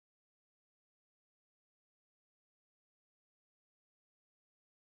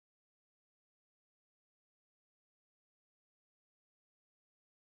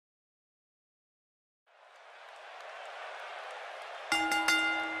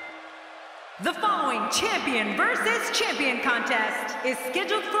The following champion versus champion contest is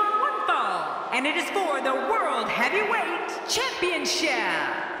scheduled for one fall, and it is for the World Heavyweight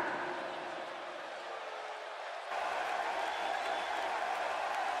Championship.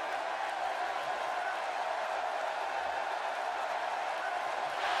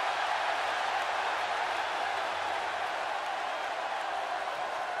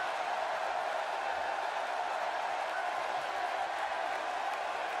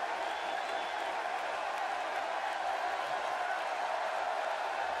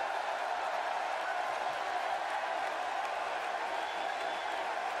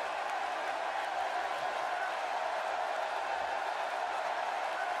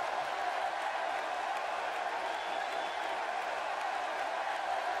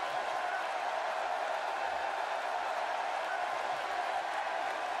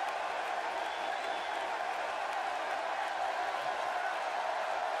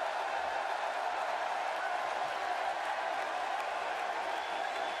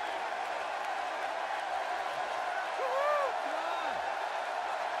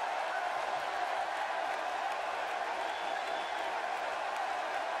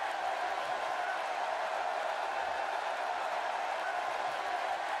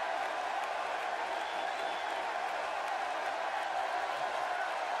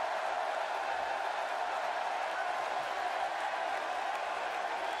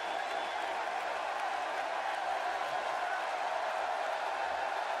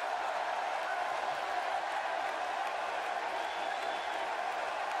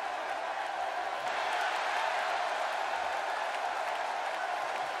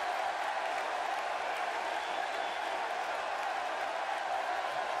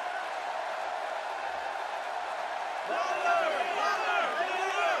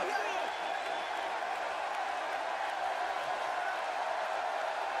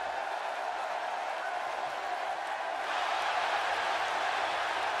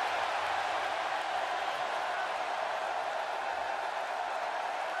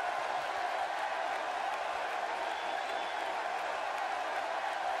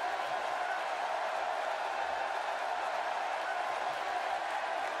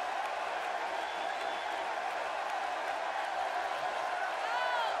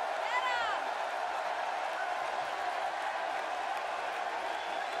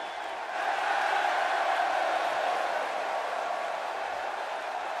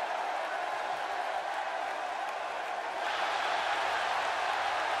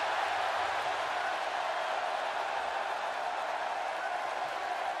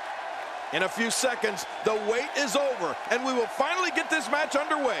 In a few seconds, the wait is over, and we will finally get this match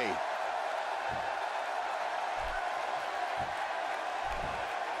underway.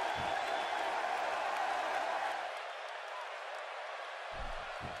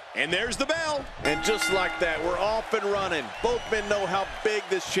 And there's the bell. And just like that, we're off and running. Both men know how big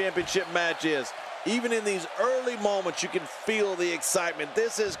this championship match is. Even in these early moments, you can feel the excitement.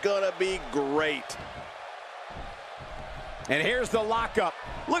 This is gonna be great. And here's the lockup.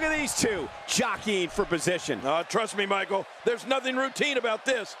 Look at these two jockeying for position. Trust me, Michael, there's nothing routine about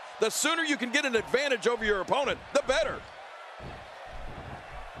this. The sooner you can get an advantage over your opponent, the better.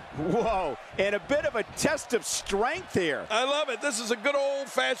 Whoa, and a bit of a test of strength here. I love it. This is a good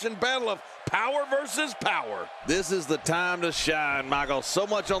old-fashioned battle of power versus power. This is the time to shine, Michael. So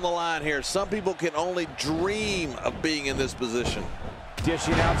much on the line here. Some people can only dream of being in this position.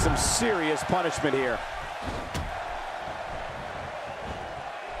 Dishing out some serious punishment here.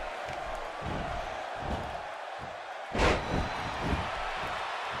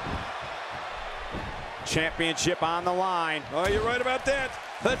 Championship on the line. Oh, you're right about that.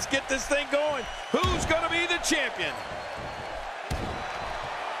 Let's get this thing going. Who's going to be the champion?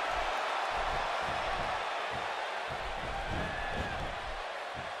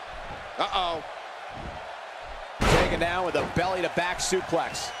 Uh-oh. Taken down with a belly-to-back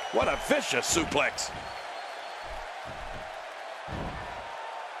suplex. What a vicious suplex.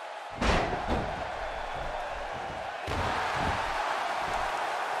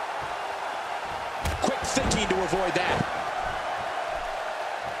 Quick thinking to avoid that.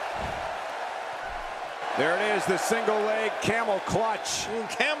 There it is, the single leg camel clutch.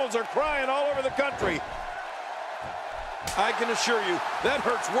 Camels are crying all over the country. I can assure you, that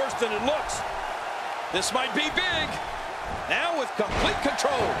hurts worse than it looks. This might be big. Now with complete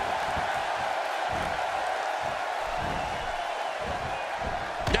control.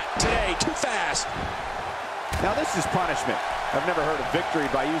 Not today, too fast. Now this is punishment. I've never heard of victory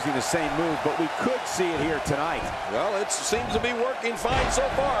by using the same move, but we could see it here tonight. Well, it seems to be working fine so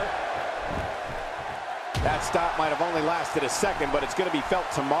far. That stop might have only lasted a second, but it's going to be felt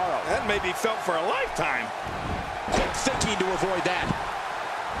tomorrow. That may be felt for a lifetime. Quick thinking to avoid that.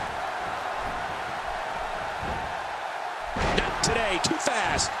 Not today, too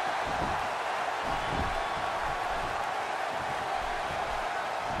fast.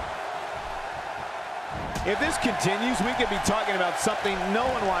 If this continues, we could be talking about something no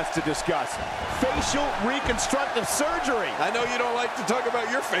one wants to discuss. Facial reconstructive surgery. I know you don't like to talk about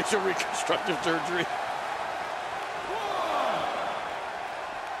your facial reconstructive surgery.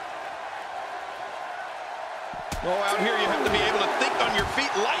 Oh, out here you have to be able to think on your feet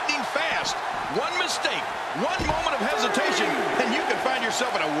lightning fast. One mistake, one moment of hesitation, and you can find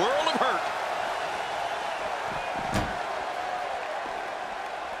yourself in a world of hurt.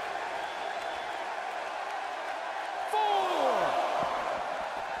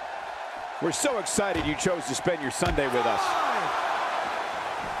 We're so excited you chose to spend your Sunday with us.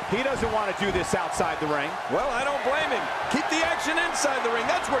 He doesn't want to do this outside the ring. Well, I don't blame him. Keep the action inside the ring.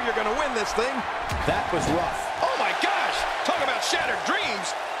 That's where you're going to win this thing. That was rough. Oh my gosh, talk about shattered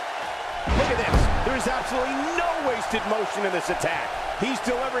dreams. Look at this. There's absolutely no wasted motion in this attack. He's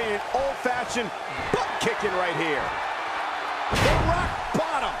delivering an old-fashioned butt kicking right here. The rock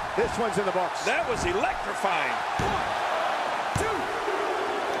bottom. This one's in the books. That was electrifying. 1, 2.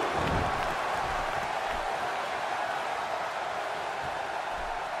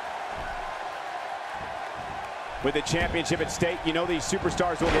 With the championship at stake, you know these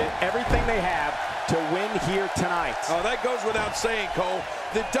superstars will get everything they have to win here tonight. Oh, that goes without saying, Cole.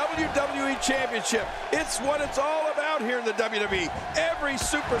 The WWE Championship, it's what it's all about here in the WWE. Every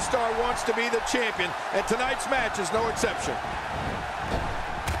superstar wants to be the champion, and tonight's match is no exception.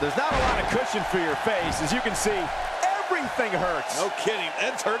 There's not a lot of cushion for your face. As you can see, everything hurts. No kidding,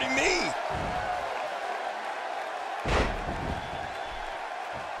 that's hurting me.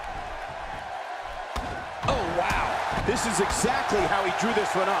 This is exactly how he drew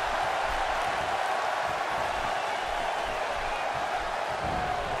this one up.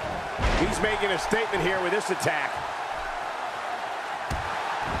 He's making a statement here with this attack.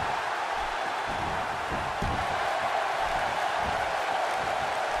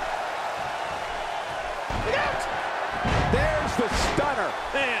 Look out! There's the stunner.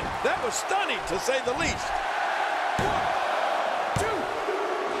 Man, that was stunning to say the least. 1, 2.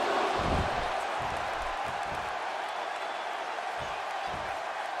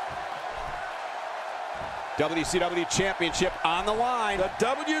 WCW Championship on the line. The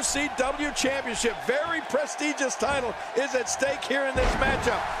WCW Championship, very prestigious title, is at stake here in this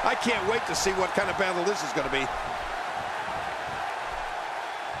matchup. I can't wait to see what kind of battle this is going to be.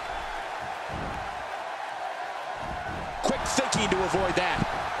 Quick thinking to avoid that.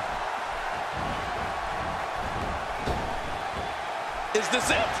 Is this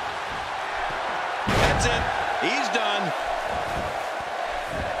it? That's it. He's done.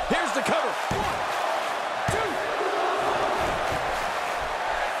 Here's the cover. 1, 2.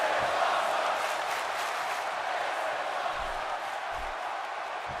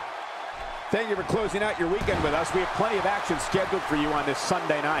 Thank you for closing out your weekend with us. We have plenty of action scheduled for you on this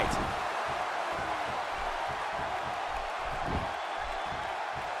Sunday night.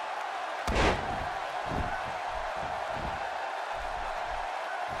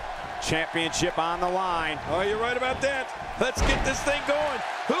 Championship on the line. Oh, you're right about that. Let's get this thing going.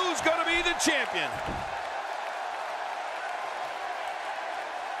 Who's going to be the champion?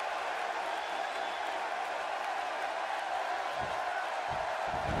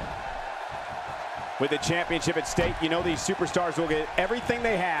 With the championship at stake, you know these superstars will get everything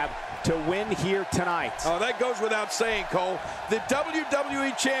they have to win here tonight. Oh, that goes without saying, Cole. The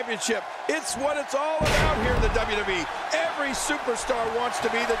WWE Championship, it's what it's all about here in the WWE. Every superstar wants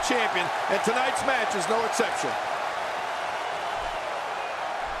to be the champion, and tonight's match is no exception.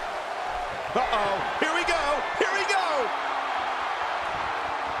 Uh-oh, here we go, here we go!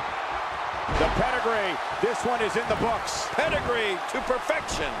 The pedigree, this one is in the books. Pedigree to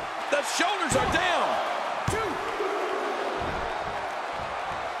perfection. The shoulders are down. 2.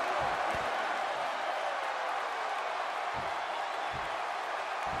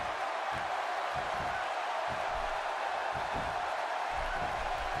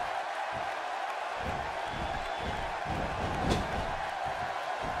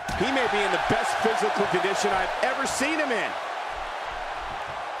 He may be in the best physical condition I've ever seen him in.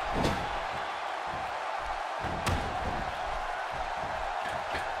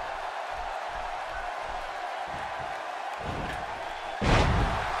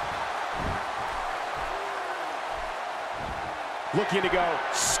 Looking to go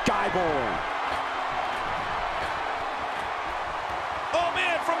skyborne. Oh,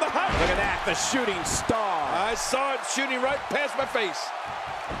 man, from the height. Look at that, the shooting star. I saw it shooting right past my face.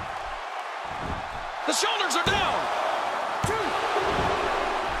 The shoulders are down.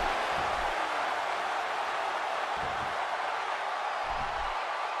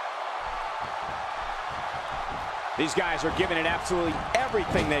 2. These guys are giving it absolutely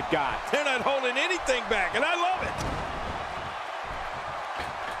everything they've got. They're not holding anything back, and I love it.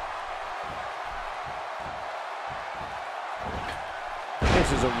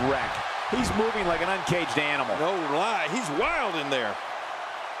 This is a wreck. He's moving like an uncaged animal. No lie, he's wild in there.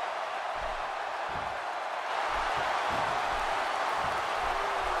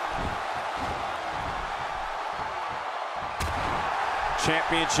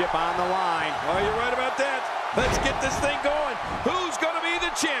 Championship on the line. Oh, you're right about that. Let's get this thing going. Who's going to be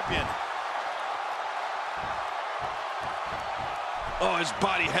the champion? Oh, his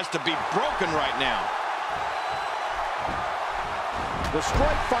body has to be broken right now. The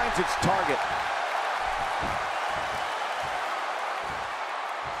strike finds its target.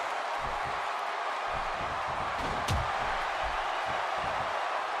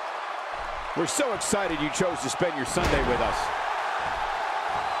 We're so excited you chose to spend your Sunday with us.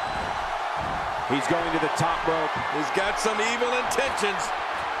 He's going to the top rope. He's got some evil intentions.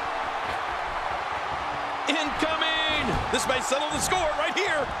 Incoming! This may settle the score right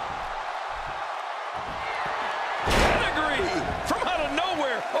here. Pedigree from out of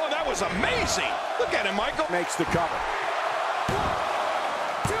nowhere. Oh, that was amazing. Look at him, Michael. Makes the cover. 1,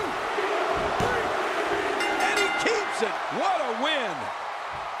 2, 3. And he keeps it. What a win.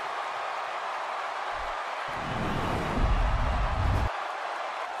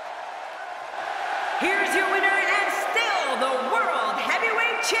 Here's your winner and still the World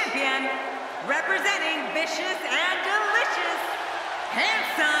Heavyweight Champion, representing Vicious and Delicious,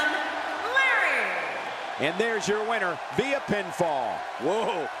 Handsome Larry. And there's your winner via pinfall.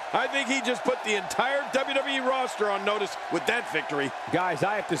 Whoa, I think he just put the entire WWE roster on notice with that victory. Guys,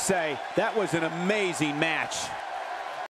 I have to say, that was an amazing match.